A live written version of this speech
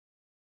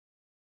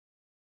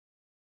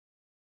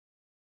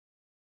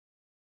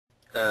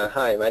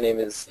Hi, my name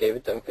is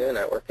David Duncan and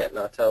I work at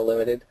Nautel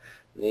Limited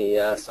in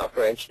the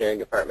Software Engineering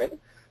Department.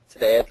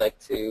 Today I'd like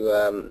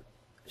to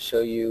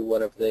show you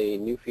one of the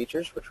new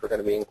features which we're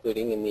going to be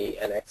including in the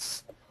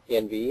NX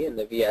ENV and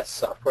the VS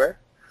software.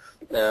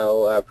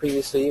 Now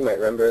previously you might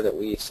remember that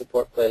we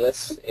support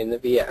playlists in the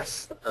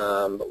VS,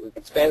 but we've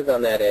expanded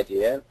on that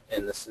idea,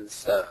 and this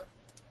is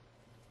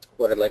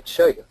what I'd like to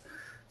show you.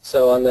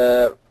 So on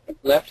the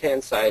left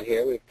hand side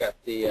here we've got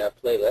the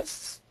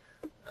playlists,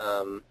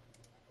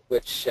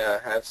 which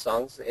have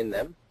songs in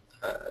them,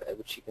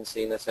 which you can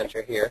see in the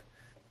center here.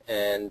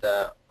 And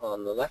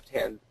on the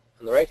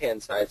right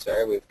hand side,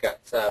 sorry, we've got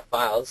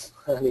files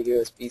on a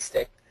USB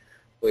stick,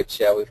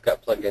 which we've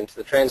got plugged into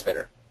the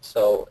transmitter.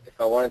 So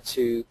if I wanted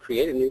to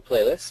create a new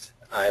playlist,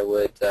 I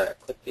would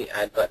click the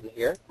Add button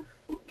here,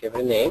 give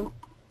it a name,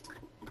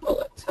 call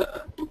it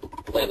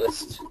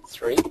Playlist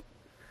 3,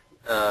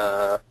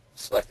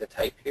 select the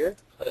type here,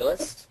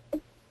 Playlist,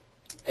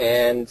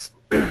 and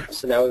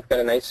so now we've got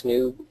a nice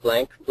new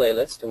blank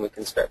playlist, and we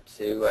can start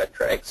to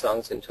drag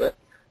songs into it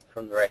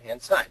from the right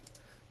hand side.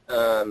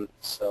 So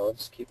I'll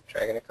just keep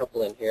dragging a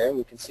couple in here, and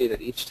we can see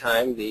that each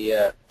time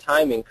the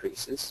time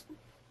increases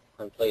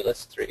on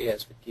playlist 3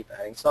 as we keep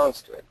adding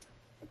songs to it.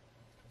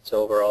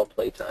 So overall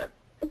play time.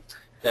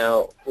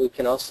 Now we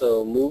can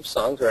also move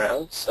songs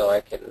around, so I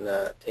can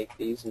take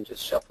these and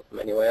just shuffle them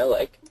any way I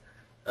like,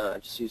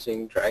 just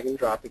using drag and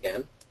drop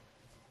again.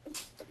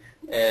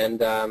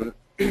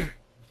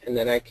 And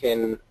then I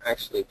can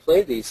actually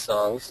play these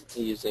songs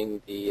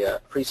using the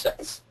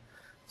presets.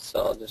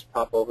 So I'll just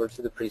pop over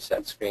to the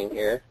preset screen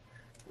here,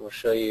 and we'll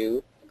show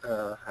you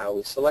how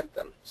we select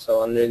them.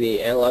 So under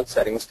the Analog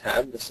Settings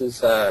tab, this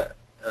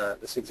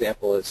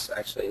example is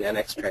actually an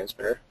NX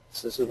transmitter.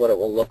 So this is what it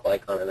will look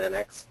like on an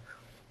NX.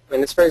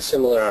 And it's very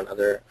similar on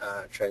other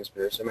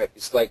transmitters. There might be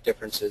slight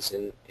differences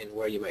in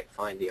where you might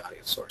find the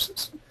audio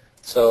sources.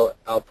 So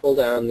I'll pull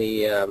down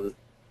the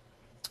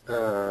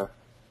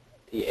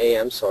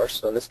AM source.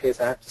 So in this case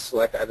I have to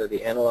select either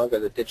the analog or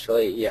the digital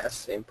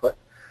AES input,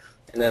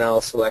 and then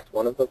I'll select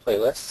one of the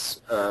playlists,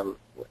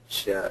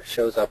 which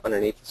shows up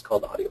underneath. It's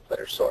called Audio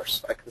Player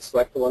Source. I can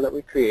select the one that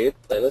we created,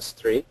 Playlist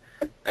 3.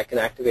 I can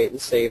activate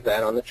and save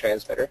that on the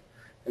transmitter,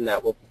 and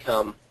that will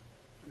become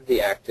the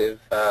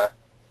active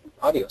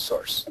audio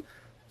source.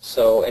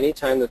 So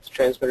anytime that the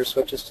transmitter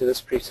switches to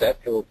this preset,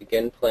 it will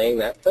begin playing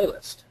that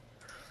playlist.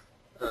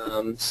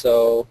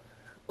 So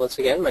once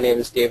again, my name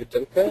is David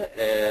Dumka,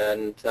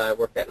 and I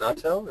work at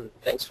Nautel, and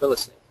thanks for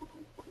listening.